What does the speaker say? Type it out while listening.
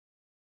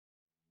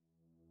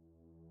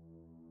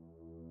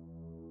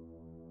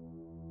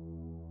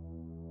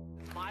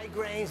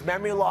Migraines,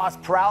 memory loss,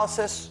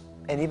 paralysis,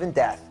 and even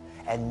death,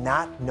 and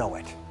not know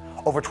it.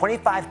 Over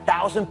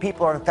 25,000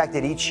 people are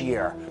infected each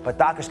year, but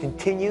doctors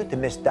continue to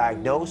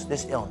misdiagnose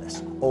this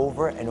illness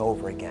over and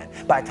over again.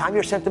 By the time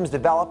your symptoms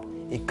develop,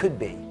 it could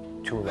be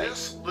too late.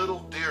 This little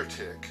deer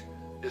tick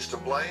is to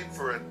blame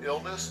for an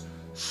illness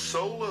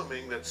so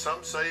looming that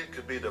some say it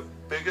could be the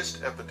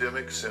biggest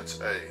epidemic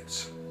since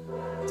AIDS.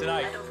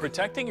 Tonight,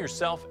 protecting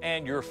yourself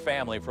and your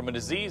family from a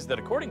disease that,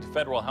 according to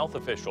federal health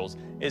officials,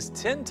 is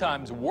 10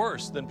 times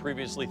worse than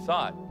previously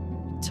thought.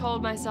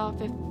 Told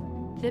myself if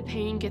the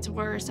pain gets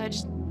worse, I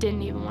just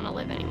didn't even want to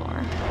live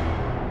anymore.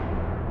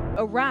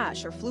 A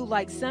rash or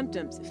flu-like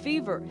symptoms,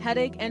 fever,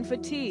 headache, and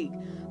fatigue.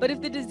 But if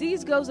the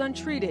disease goes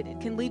untreated, it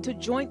can lead to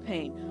joint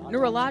pain,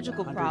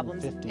 neurological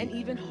problems, and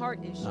even heart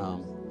issues.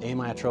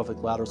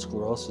 Amyotrophic lateral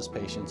sclerosis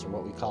patients are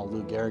what we call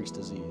Lou Gehrig's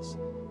disease.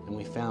 And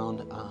we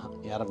found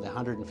out of the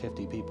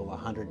 150 people,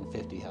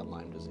 150 had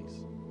Lyme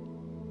disease.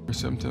 Her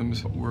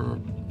symptoms were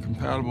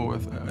compatible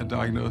with a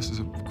diagnosis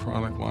of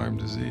chronic Lyme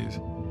disease.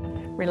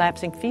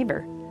 Relapsing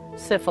fever,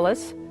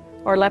 syphilis,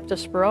 or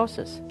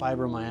leptospirosis.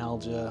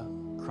 Fibromyalgia,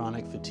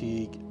 chronic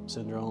fatigue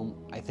syndrome.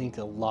 I think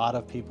a lot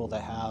of people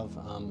that have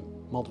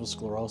multiple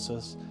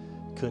sclerosis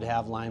could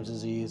have Lyme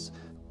disease.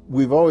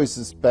 We've always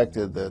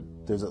suspected that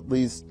there's at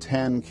least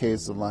 10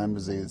 cases of Lyme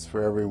disease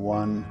for every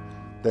one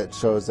that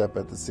shows up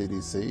at the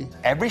CDC.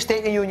 Every state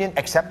in the union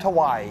except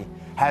Hawaii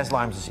has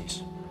Lyme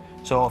disease.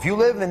 So if you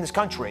live in this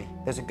country,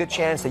 there's a good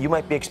chance that you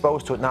might be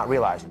exposed to it, not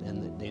realizing.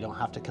 And they don't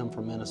have to come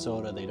from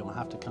Minnesota, they don't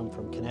have to come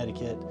from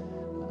Connecticut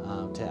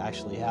to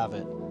actually have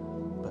it.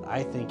 But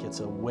I think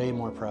it's a way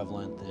more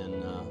prevalent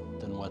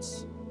than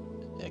what's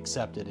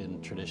accepted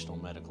in traditional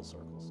medical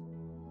circles.